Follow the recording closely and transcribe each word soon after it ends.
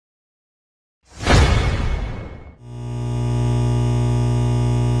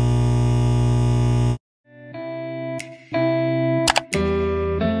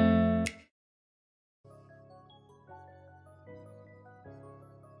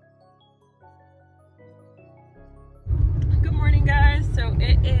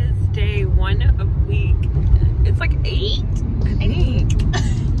it is day 1 of week. It's like 8, I think.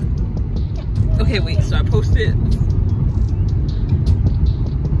 Okay, wait. So I posted.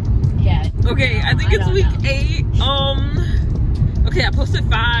 Yeah. Okay, I think it's week 8. Okay, I posted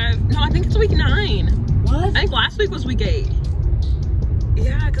 5. No, I think it's week 9. What? I think last week was week 8.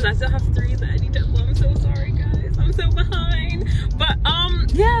 Yeah, because I still have 3 that I need to upload. I'm so sorry, guys. I'm so behind. But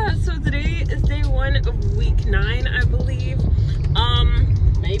yeah. So today is day 1 of week 9, I believe.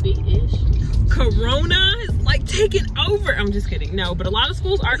 Maybe ish. Corona is like taking over. I'm just kidding. No, but a lot of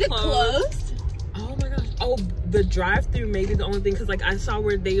schools are closed. Oh my gosh. Oh, the drive-through may be the only thing, because like I saw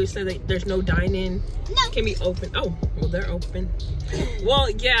where they said that there's no dine-in can be open. Oh, well, they're open. Well,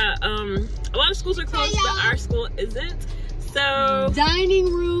 yeah. A lot of schools are closed, but our school isn't. So dining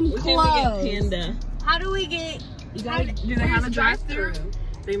room closed. Get Panda. How do we get? Do they have a drive-through?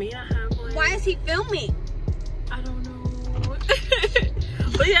 They may not have one. Why is he filming? I don't know.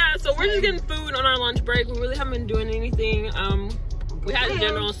 But yeah, so we're just getting food on our lunch break. We really haven't been doing anything. We had a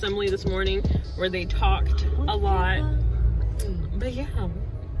general assembly this morning where they talked a lot. But yeah.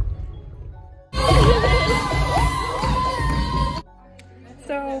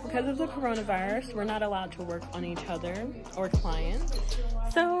 So because of the coronavirus, we're not allowed to work on each other or clients.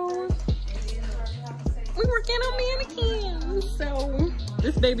 So we're working on mannequins. So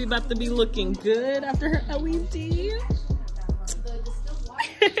this baby about to be looking good after her LED.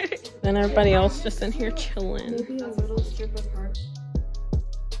 And everybody else just in here chilling.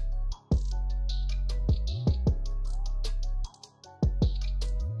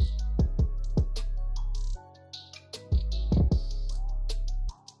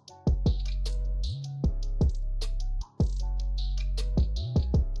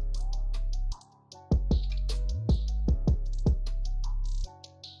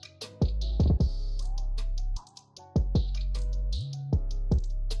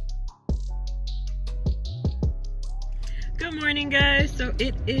 Good morning, guys. So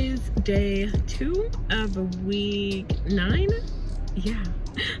it is day 2 of week 9. Yeah,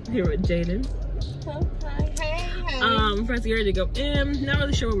 I'm here with Jaden. Hey. First, we ready to go in. Not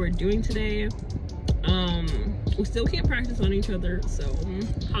really sure what we're doing today. We still can't practice on each other, so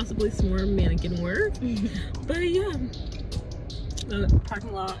possibly some more mannequin work. But yeah, the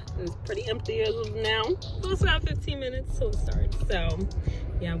parking lot is pretty empty as of now. So it's about 15 minutes till it starts. So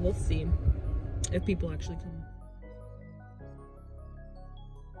yeah, we'll see if people actually come.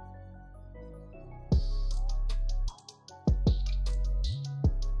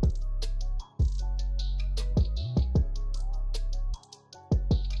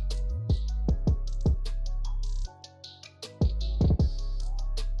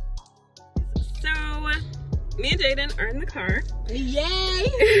 Me and Jaden are in the car. Yay!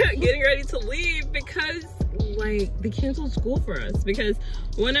 Getting ready to leave because like they canceled school for us because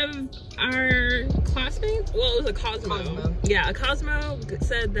one of our classmates, well, it was a Cosmo. Yeah, a Cosmo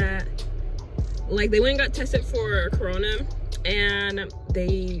said that like they went and got tested for corona and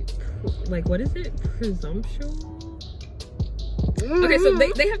they like, what is it? Presumptuous? Okay, so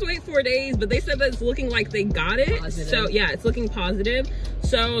they have to wait 4 days, but they said that it's looking like they got it. Positive. So yeah, it's looking positive.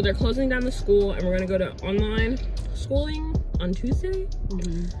 So they're closing down the school and we're gonna go to online schooling on Tuesday.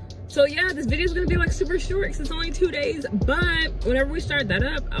 So yeah, this video is gonna be like super short because it's only 2 days, but whenever we start that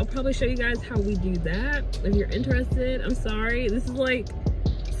up, I'll probably show you guys how we do that. If you're interested, I'm sorry. This is like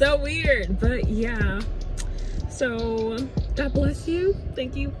so weird, but yeah. So God bless you.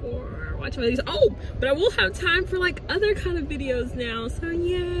 Thank you for watching my videos. Oh, but I will have time for like other kind of videos now, so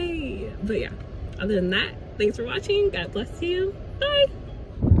yay. But yeah, other than that, thanks for watching. God bless you. Bye.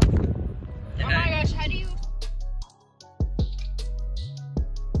 Oh my gosh, how do you